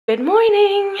Good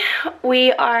morning.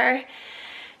 We are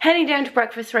heading down to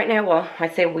breakfast right now. Well, I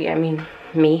say we, I mean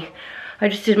me. I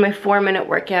just did my 4-minute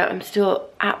workout. I'm still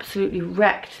absolutely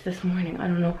wrecked this morning. I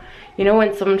don't know. You know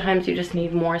when sometimes you just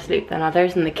need more sleep than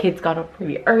others, and the kids got up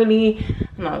really early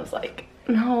and I was like,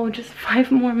 no, just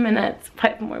 5 more minutes,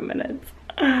 5 more minutes.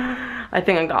 I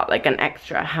think I got like an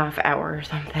extra half hour or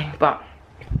something, but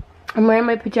I'm wearing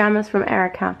my pajamas from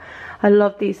Erica. I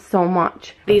love these so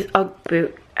much. These Ugg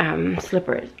boot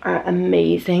slippers are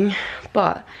amazing,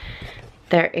 but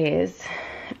there is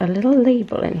a little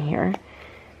label in here.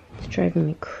 It's driving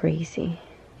me crazy.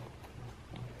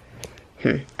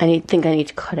 I think I need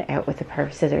to cut it out with a pair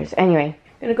of scissors. Anyway,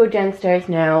 I'm gonna go downstairs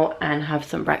now and have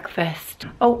some breakfast.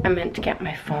 Oh, I meant to get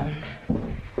my phone.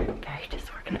 Okay,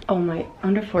 just working. Oh, my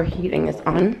underfloor heating is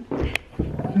on.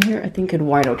 Here, I think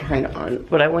Eduardo turned it on,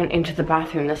 but I went into the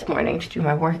bathroom this morning to do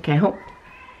my workout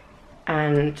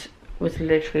and was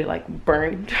literally like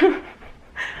burned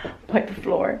by the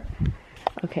floor.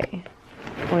 Okay,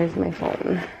 where's my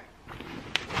phone?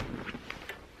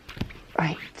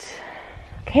 Right.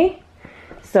 Okay.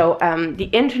 So the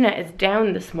internet is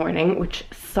down this morning, which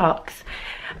sucks,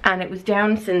 and it was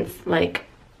down since like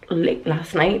late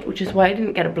last night, which is why I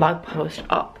didn't get a blog post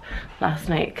up last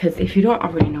night, because if you don't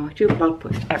already know, I do a blog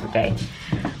post every day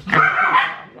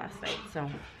last night, so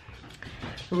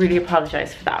I really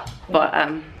apologize for that. But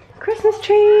Christmas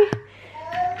tree,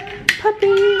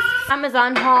 puppies,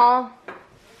 Amazon haul.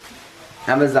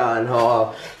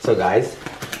 So guys,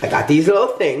 I got these little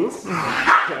things.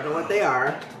 I don't know what they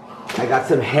are. I got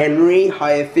some Henry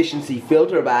high efficiency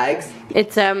filter bags.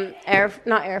 It's not air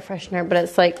freshener, but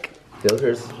it's like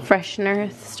filters,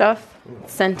 freshener stuff,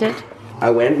 scented. I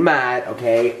went mad,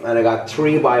 okay, and I got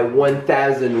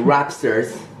 3x1000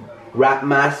 Rapsters.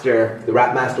 Rapmaster, the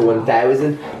Rapmaster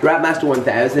 1000. The Rapmaster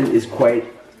 1000 is quite...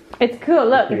 It's cool,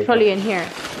 look, it's fully in here.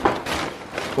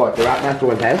 What, the Rapmaster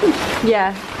 1000?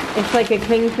 Yeah, it's like a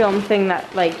cling film thing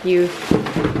that like you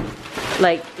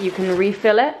can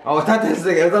refill it. Oh, I thought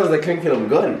it was a cling film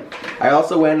gun. I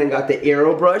also went and got the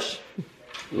Aero brush.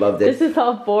 Love this. This is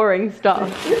all boring stuff.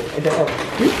 I know.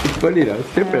 It's funny though,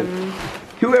 it's different.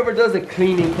 Whoever does a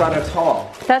cleaning products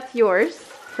haul. That's yours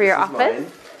for your office.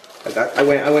 I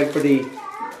went for the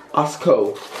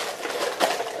Osco.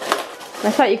 I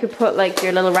thought you could put like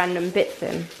your little random bits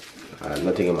in.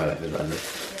 Nothing in my life is random.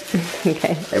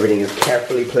 Okay. Everything is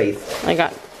carefully placed. I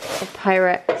got a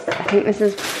Pyrex. I think this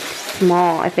is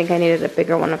small. I think I needed a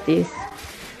bigger one of these.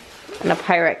 And a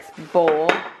Pyrex bowl.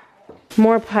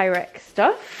 More Pyrex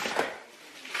stuff.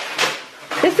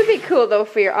 This would be cool though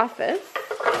for your office.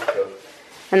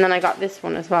 And then I got this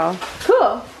one as well.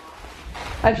 Cool.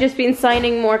 I've just been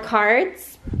signing more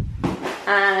cards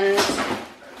and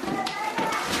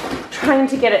trying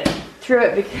to get it through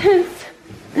it because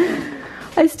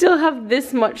I still have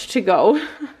this much to go.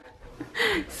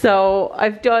 So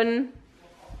I've done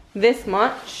this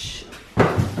much,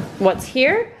 what's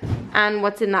here, and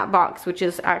what's in that box, which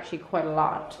is actually quite a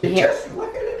lot. Just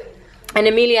look at it. And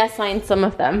Amelia signed some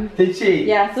of them. Did she?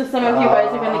 Yeah, so some of you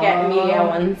guys are going to get Amelia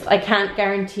ones. I can't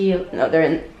guarantee, no, they're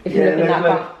in, if you look in that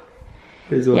box.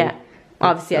 One. Yeah,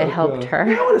 obviously I helped her.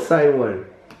 I want to sign one.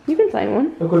 You can sign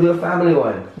one. Look, we'll do a family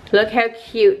one. Look how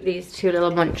cute these two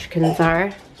little munchkins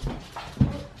are.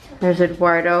 There's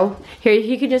Eduardo. Here,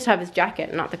 he could just have his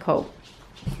jacket, not the coat.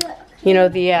 You know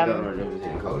the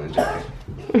coat and jacket.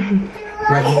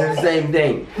 Right, they're the same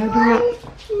thing.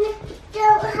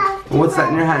 What's that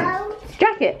in your hand?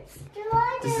 Jackets.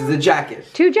 This is a jacket.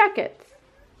 2 jackets.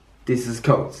 This is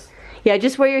coats. Yeah,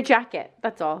 just wear your jacket.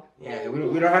 That's all. Yeah,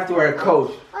 we don't have to wear a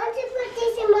coat. I want to put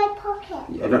this in my pocket.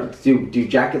 Yeah, do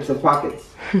jackets have pockets?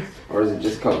 Or is it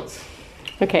just coats?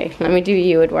 Okay, let me do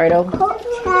you, Eduardo. This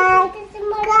in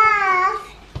my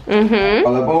glass.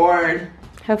 All aboard.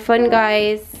 Have fun,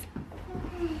 guys.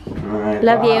 Alright,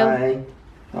 Love bye. you.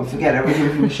 Don't forget everything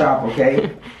from the shop,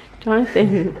 okay?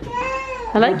 Jonathan.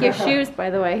 I like your shoes,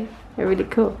 by the way. They're really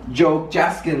cool. Joe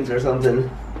Jaskins or something.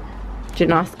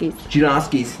 Janoskis.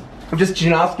 Janoskis. I'm just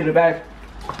Janoskin about.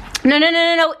 No.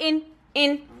 In.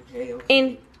 Okay.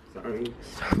 In. Sorry.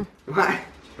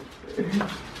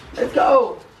 Let's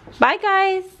go. Bye,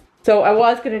 guys. So I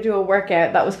was going to do a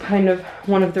workout. That was kind of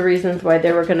one of the reasons why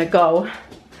they were going to go.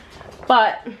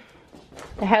 But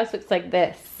the house looks like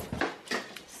this.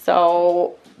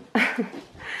 So I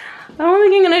don't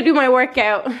think I'm going to do my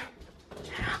workout.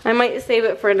 I might save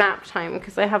it for nap time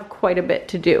because I have quite a bit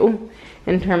to do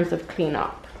in terms of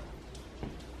cleanup.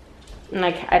 And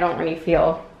I don't really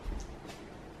feel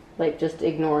like just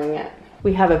ignoring it.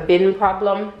 We have a bin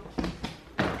problem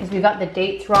because we got the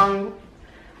dates wrong.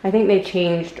 I think they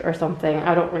changed or something.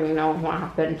 I don't really know what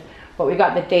happened. but we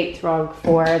got the dates wrong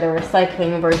for the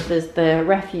recycling versus the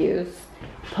refuse.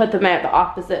 Put them out the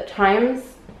opposite times.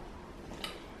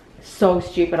 So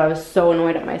stupid. I was so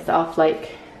annoyed at myself.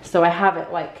 Like, so I have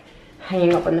it like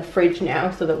hanging up on the fridge now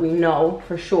so that we know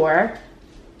for sure.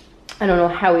 I don't know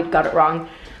how we'd got it wrong,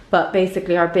 but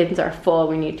basically our bins are full.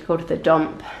 We need to go to the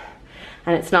dump,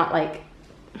 and it's not like,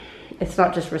 it's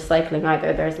not just recycling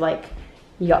either. There's like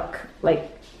yuck, like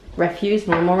refuse,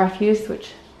 normal refuse,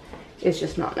 which is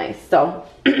just not nice. So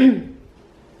I'm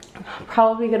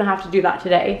probably gonna have to do that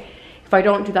today. If I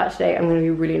don't do that today, I'm gonna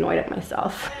be really annoyed at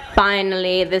myself.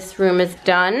 Finally, this room is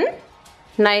done.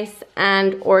 Nice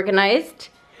and organized.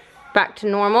 Back to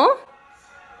normal.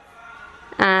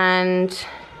 And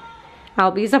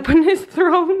Albie's up on his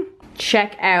throne.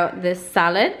 Check out this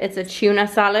salad. It's a tuna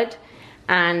salad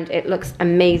and it looks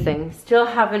amazing. Still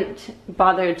haven't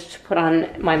bothered to put on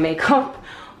my makeup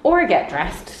or get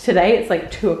dressed today. It's like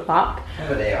 2 o'clock.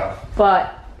 Have a day off.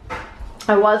 But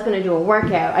I was gonna do a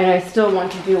workout and I still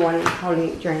want to do one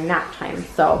probably during nap time.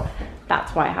 So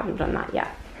that's why I haven't done that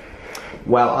yet.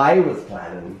 Well, I was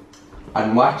planning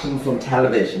on watching some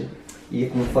television,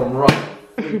 eating some rice,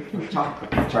 some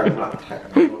chocolate, sorry, not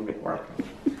chocolate,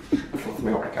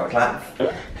 my workout plans.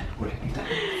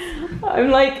 I'm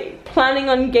like planning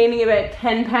on gaining about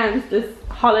 10 pounds this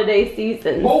holiday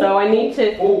season, so I need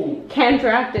to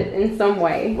counteract it in some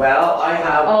way. Well, I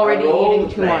have already eating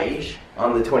too play much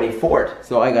on the 24th,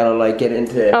 so I gotta like get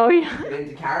into get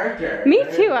into character. Me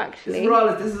too, actually.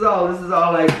 This is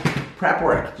all like prep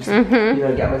work. Just you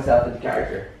know, get myself into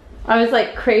character. I was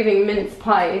like craving mince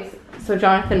pies, so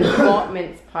Jonathan bought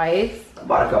mince pies. I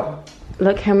bought a couple.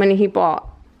 Look how many he bought.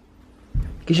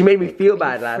 Because you made me feel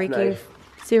bad last night.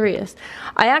 Serious.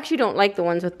 I actually don't like the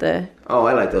ones with the... Oh,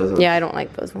 I like those ones. Yeah, I don't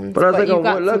like those ones. But I was like, you oh,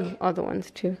 got look. some other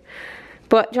ones too.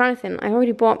 But Jonathan, I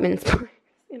already bought mince pies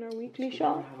in our weekly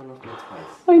shop. I have enough mince pies.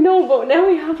 I know, but now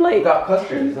we have like... We got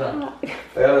custard as well.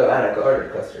 I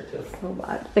ordered custard too. So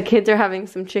bad. The kids are having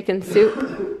some chicken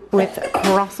soup with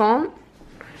croissant.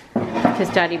 Because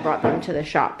Daddy brought them to the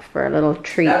shop for a little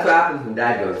treat. That's what happens when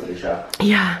Dad goes to the shop.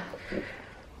 Yeah.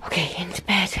 Okay, into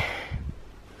bed.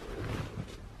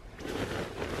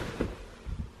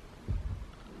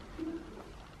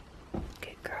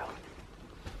 Good girl.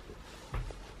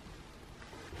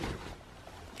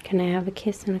 Can I have a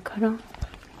kiss and a cuddle?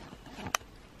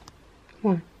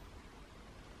 Come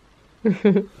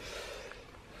on.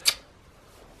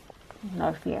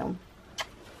 Love you.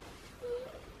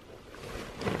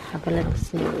 Have a little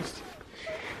snooze.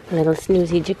 A little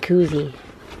snoozy jacuzzi.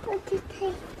 I just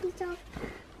take these off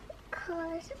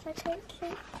because if I don't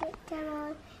take them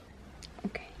on.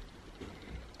 Okay.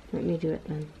 Let me do it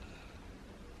then.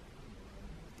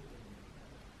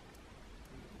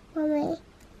 Mommy,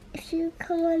 if you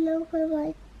come on over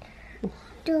my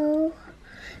door,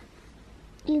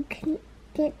 you can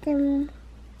get them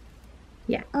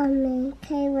on me,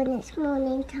 okay, when it's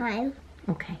morning time.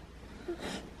 Okay.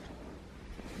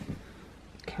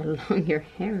 How long your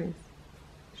hair is.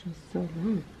 It's just so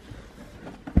long.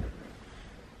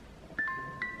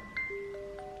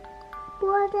 What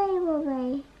are they,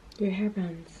 Mommy? Your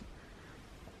hairbands.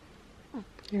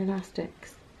 Your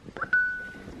elastics.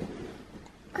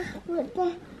 But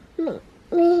they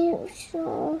make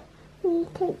sure you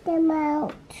take them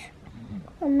out,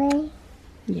 Mommy.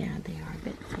 Yeah, they are a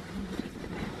bit soft.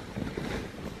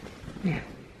 Yeah.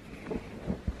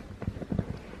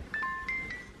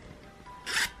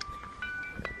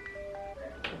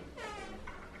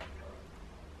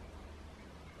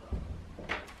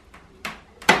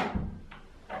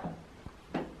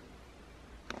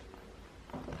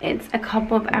 It's a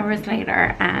couple of hours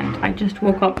later and I just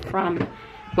woke up from,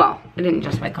 well, I didn't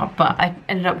just wake up, but I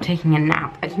ended up taking a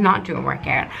nap. I did not do a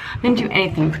workout. I didn't do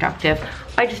anything productive.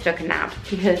 I just took a nap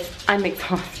because I'm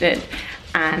exhausted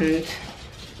and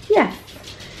yeah.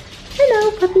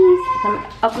 Hello puppies. I'm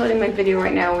uploading my video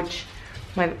right now, which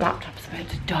my laptop's about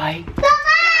to die.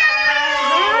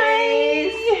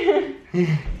 Hi!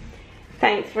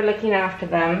 Thanks for looking after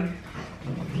them.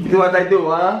 Do what I do,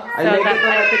 huh? I make it when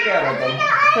I take care of them.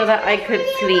 So that I could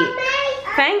sleep.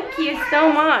 Thank you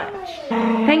so much.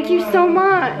 Thank you so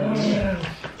much.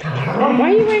 Why are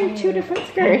you wearing 2 different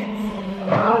skirts?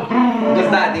 Because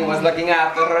Daddy was looking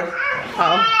after her.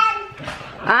 Oh.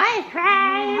 Hi,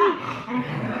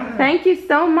 friend. Thank you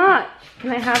so much. Can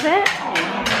I have it?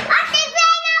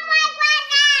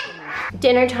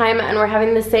 Dinner time, and we're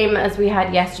having the same as we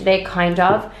had yesterday, kind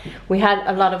of. We had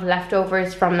a lot of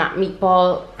leftovers from that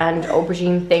meatball and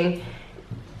aubergine thing.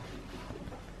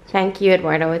 Thank you,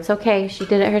 Eduardo. It's okay. She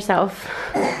did it herself.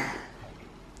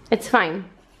 It's fine.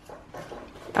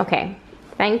 Okay.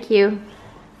 Thank you.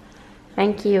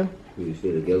 Thank you. You just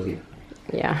feel guilty.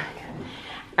 Yeah.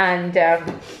 And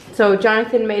so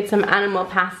Jonathan made some animal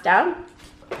pasta.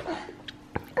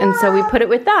 And so we put it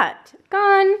with that.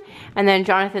 Gone. And then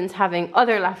Jonathan's having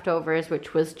other leftovers,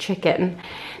 which was chicken.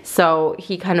 So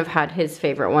he kind of had his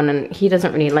favorite one, and he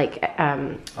doesn't really like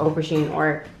aubergine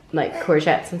or like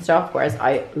courgettes and stuff, whereas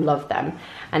I love them.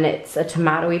 And it's a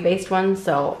tomato-y based one,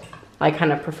 so I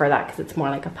kind of prefer that because it's more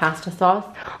like a pasta sauce.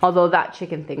 Although that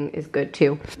chicken thing is good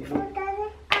too.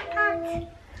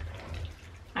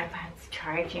 iPad's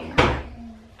charging.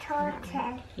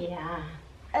 Yeah.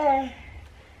 A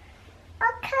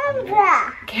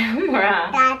camera. Camera.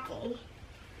 Daddy.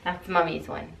 That's Mummy's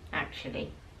one,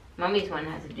 actually. Mummy's one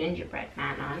has a gingerbread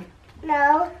man on.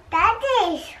 No,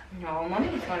 Daddy's. No,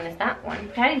 Mummy's one is that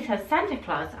one. Daddy's has Santa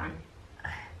Claus on.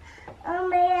 Oh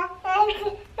my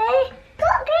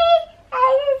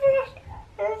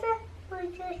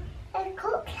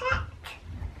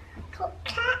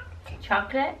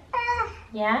Chocolate?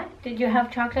 Yeah? Did you have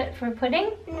chocolate for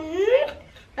pudding?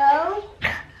 No.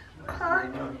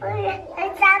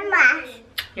 Pyjamas.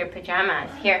 Your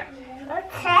pajamas. Here.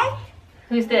 Okay.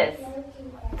 Who's this?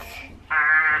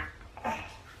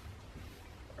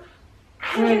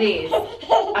 Who are these?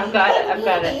 I've got it. I've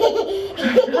got it.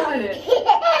 I've got it.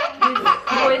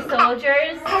 These toy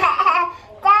soldiers?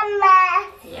 Pajamas.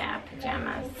 Yeah,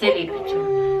 pajamas. Silly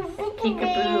pajamas.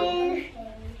 Peekaboo.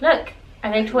 Look,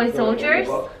 are they toy soldiers?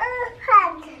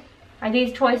 Are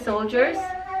these toy soldiers?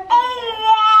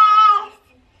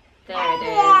 There it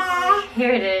is.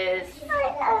 Here it is.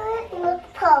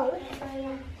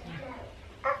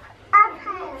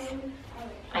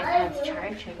 iPad's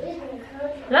charging.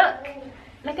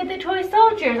 Look at the toy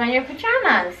soldiers on your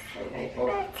pajamas.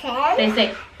 They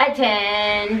say,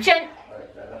 attention.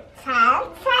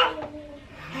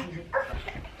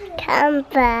 Come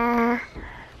back.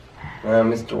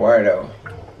 Mr. Wardo,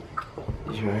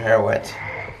 is your hair wet?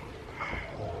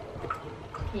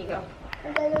 Here you go.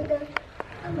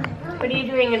 What are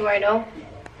you doing, Eduardo?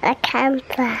 A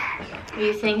camper. Are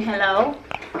you saying hello?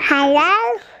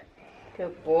 Hello?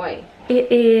 Good boy.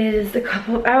 It is a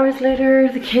couple of hours later.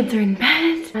 The kids are in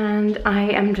bed and I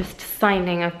am just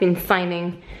signing. I've been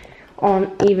signing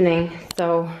all evening.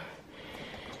 So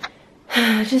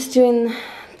just doing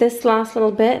this last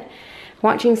little bit,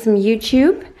 watching some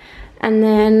YouTube, and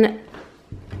then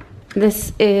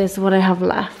this is what I have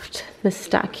left, this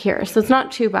stack here. So it's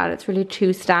not too bad, it's really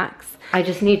 2 stacks. I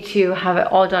just need to have it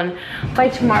all done by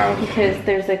tomorrow because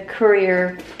there's a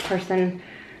courier person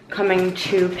coming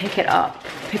to pick up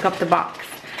the box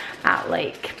at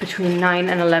like between 9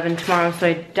 and 11 tomorrow. So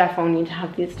I definitely need to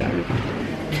have these done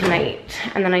tonight.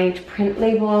 And then I need to print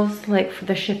labels like for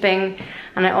the shipping.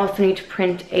 And I also need to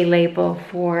print a label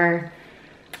for,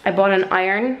 I bought an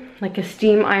iron, like a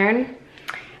steam iron,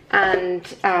 and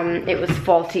it was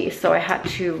faulty, so I had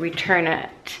to return it.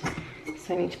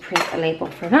 So I need to print a label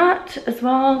for that as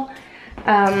well.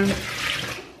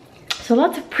 So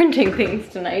lots of printing things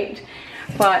tonight,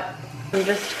 but I'm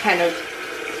just kind of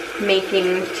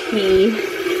making tea.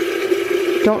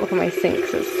 Don't look at my sink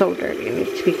because it's so dirty, it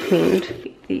needs to be cleaned.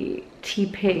 The Tea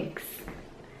Pigs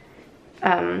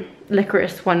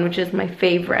licorice one, which is my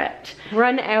favorite.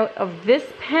 Run out of this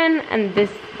pen and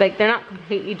this, like they're not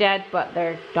completely dead, but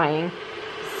they're dying.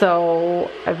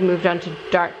 So I've moved on to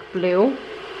dark blue.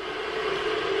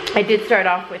 I did start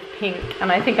off with pink,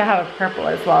 and I think I have a purple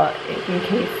as well in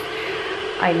case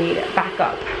I need it back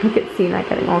up. Look at Cena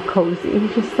getting all cozy,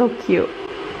 just so cute.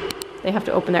 They have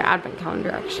to open their advent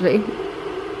calendar actually,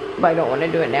 but I don't want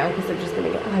to do it now because they're just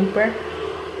gonna get hyper.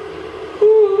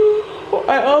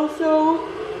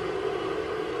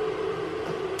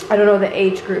 I don't know the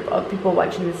age group of people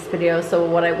watching this video, so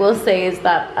what I will say is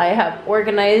that I have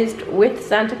organized with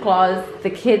Santa Claus the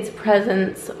kids'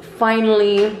 presents.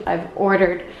 Finally, I've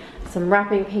ordered some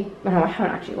wrapping paper. No, I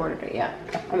haven't actually ordered it yet.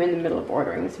 I'm in the middle of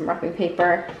ordering some wrapping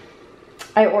paper.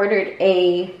 I ordered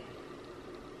a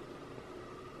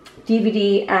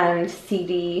DVD and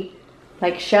CD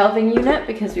like shelving unit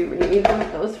because we really need one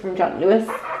of those from John Lewis.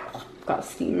 Got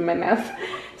steam in my mouth.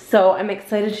 So I'm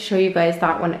excited to show you guys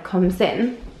that when it comes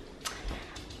in.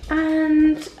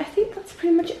 And I think that's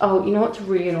pretty much, oh, you know what's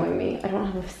really annoying me? I don't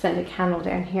have a scented candle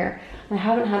down here. I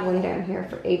haven't had one down here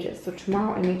for ages, so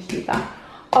tomorrow I need to do that.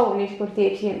 Oh, I need to go to the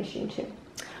ATM machine too.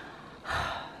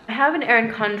 I have an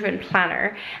Erin Condren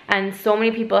planner, and so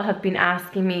many people have been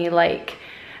asking me like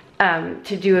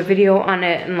to do a video on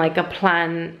it and like a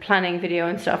planning video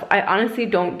and stuff. I honestly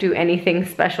don't do anything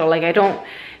special. Like I don't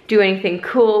do anything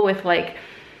cool with like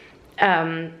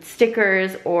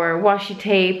stickers or washi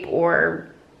tape or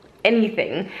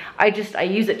anything. I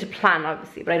use it to plan,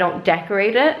 obviously, but I don't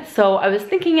decorate it. So I was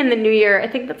thinking in the new year, I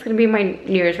think that's gonna be my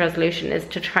New Year's resolution, is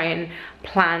to try and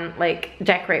plan, like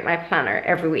decorate my planner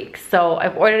every week. So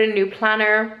I've ordered a new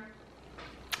planner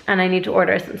and I need to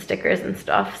order some stickers and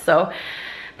stuff. So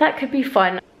that could be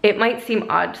fun. It might seem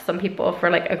odd to some people for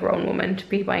like a grown woman to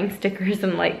be buying stickers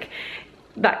and like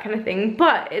that kind of thing,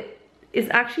 but it is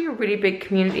actually a really big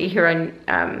community here on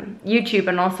YouTube,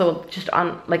 and also just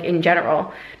on like in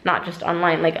general, not just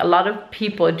online. Like a lot of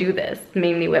people do this,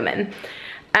 mainly women,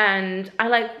 and I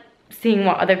like seeing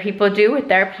what other people do with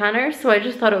their planners. So I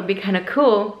just thought it would be kind of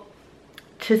cool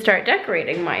to start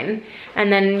decorating mine,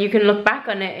 and then you can look back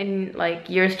on it in like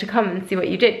years to come and see what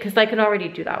you did, because I can already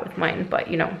do that with mine, but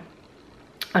you know,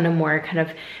 on a more kind of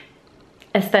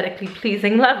aesthetically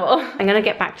pleasing level. I'm gonna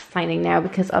get back to signing now,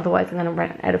 because otherwise I'm gonna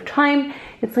run out of time.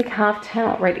 It's like 10:30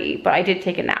 already, but I did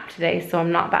take a nap today, so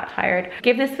I'm not that tired.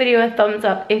 Give this video a thumbs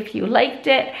up if you liked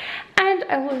it, and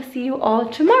I will see you all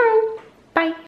tomorrow. Bye.